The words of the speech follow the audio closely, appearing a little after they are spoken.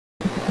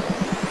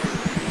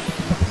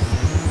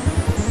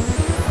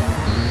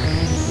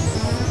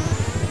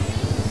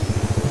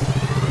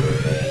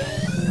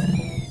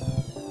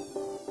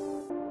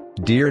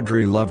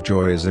Deirdre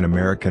Lovejoy is an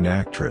American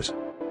actress.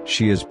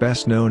 She is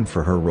best known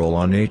for her role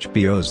on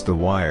HBO's The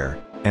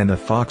Wire, and the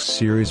Fox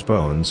series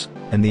Bones,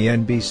 and the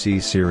NBC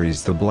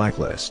series The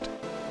Blacklist.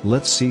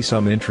 Let's see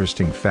some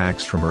interesting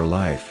facts from her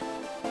life.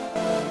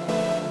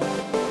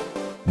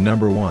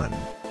 Number 1.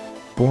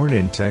 Born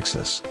in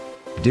Texas.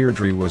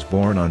 Deirdre was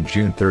born on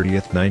June 30,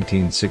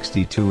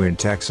 1962 in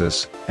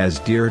Texas, as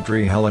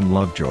Deirdre Helen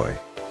Lovejoy.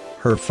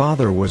 Her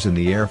father was in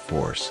the Air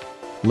Force.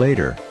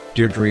 Later,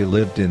 Deirdre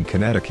lived in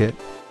Connecticut,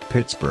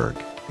 Pittsburgh,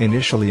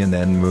 initially, and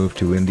then moved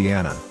to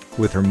Indiana,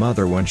 with her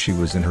mother when she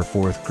was in her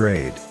 4th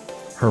grade.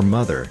 Her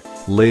mother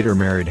later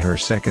married her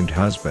second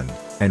husband,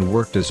 and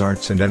worked as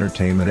arts and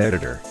entertainment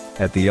editor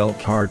at the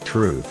Elkhart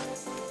Truth.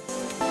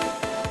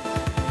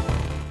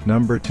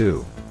 Number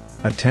 2.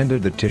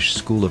 Attended the Tisch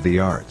School of the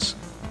Arts.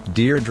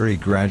 Deirdre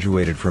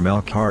graduated from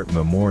Elkhart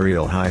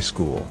Memorial High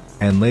School,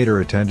 and later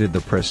attended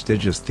the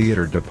prestigious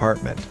theater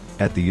department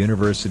at the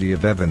University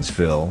of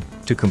Evansville,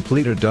 to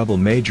complete a double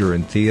major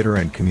in theater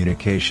and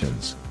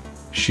communications.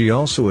 She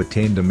also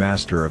attained a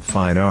Master of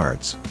Fine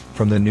Arts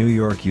from the New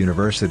York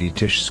University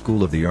Tisch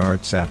School of the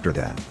Arts after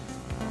that.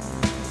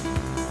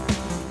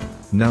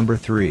 Number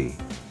 3.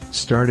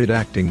 Started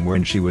acting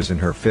when she was in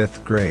her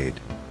 5th grade.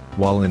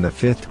 While in the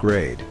 5th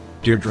grade,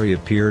 Deirdre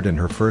appeared in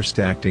her first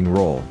acting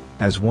role,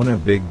 as one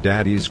of Big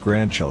Daddy's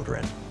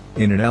grandchildren,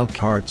 in an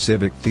Elkhart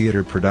Civic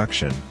Theater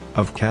production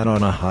of Cat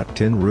on a Hot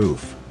Tin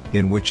Roof,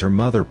 in which her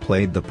mother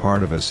played the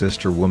part of a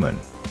sister woman.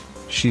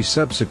 She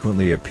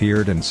subsequently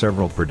appeared in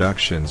several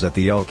productions at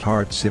the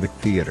Elkhart Civic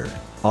Theater,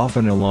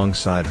 often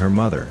alongside her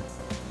mother.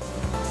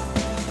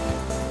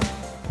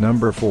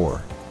 Number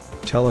 4.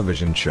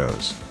 Television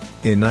shows.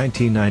 In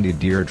 1990,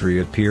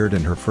 Deirdre appeared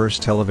in her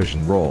first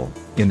television role,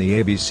 in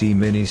the ABC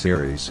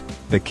miniseries,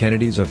 The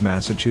Kennedys of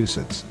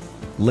Massachusetts.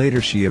 Later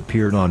she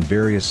appeared on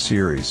various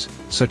series,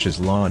 such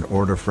as Law &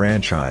 Order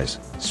franchise,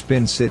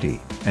 Spin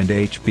City, and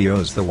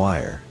HBO's The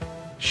Wire.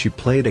 She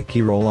played a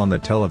key role on the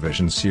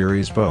television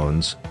series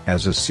Bones,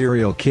 as a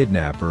serial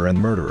kidnapper and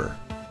murderer.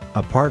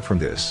 Apart from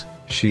this,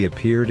 she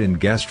appeared in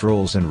guest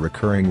roles and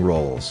recurring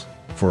roles,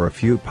 for a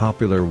few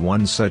popular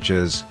ones such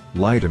as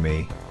Lie to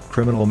Me,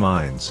 Criminal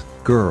Minds,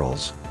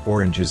 Girls,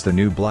 Orange is the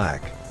New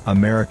Black,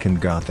 American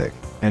Gothic,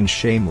 and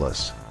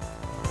Shameless.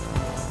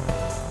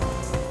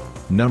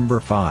 Number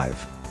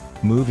 5.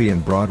 Movie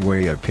and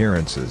Broadway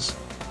appearances.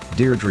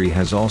 Deirdre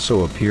has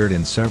also appeared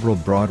in several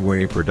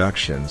Broadway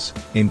productions,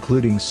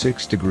 including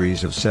 6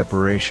 Degrees of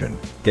Separation,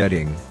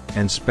 Getting,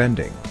 and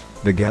Spending,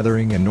 The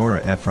Gathering, and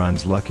Nora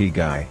Ephron's Lucky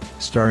Guy,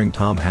 starring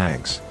Tom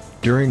Hanks,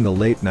 during the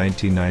late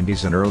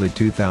 1990s and early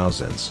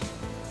 2000s.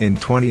 In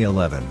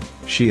 2011,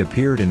 she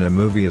appeared in a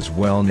movie as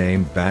well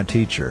named Bad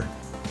Teacher.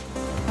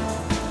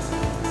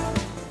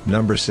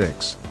 Number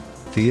 6.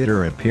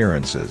 Theater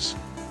appearances.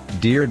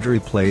 Deirdre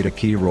played a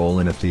key role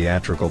in a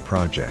theatrical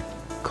project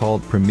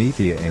called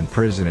Promethea in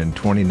Prison in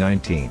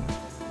 2019.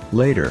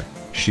 Later,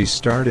 she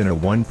starred in a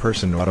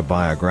one-person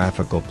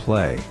autobiographical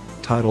play,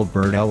 titled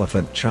Bird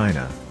Elephant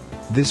China.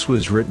 This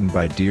was written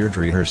by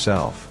Deirdre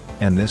herself,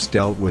 and this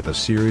dealt with a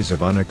series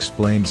of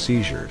unexplained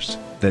seizures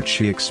that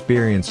she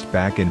experienced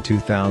back in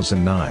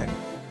 2009.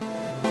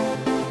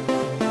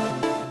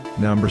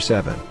 Number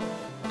 7.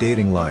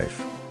 Dating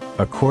life.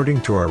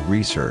 According to our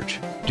research,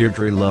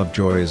 Deirdre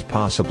Lovejoy is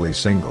possibly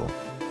single.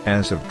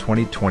 As of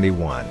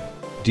 2021,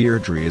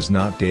 Deirdre is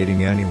not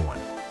dating anyone.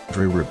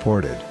 Deirdre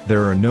reported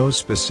there are no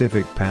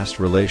specific past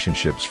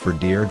relationships for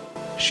Deirdre.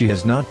 She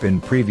has not been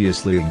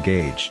previously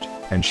engaged,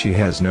 and she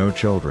has no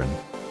children.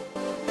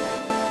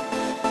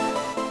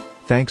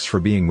 Thanks for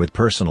being with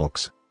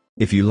PersonalX.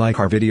 If you like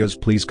our videos,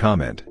 please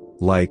comment,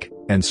 like,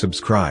 and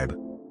subscribe.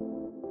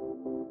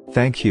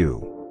 Thank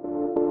you.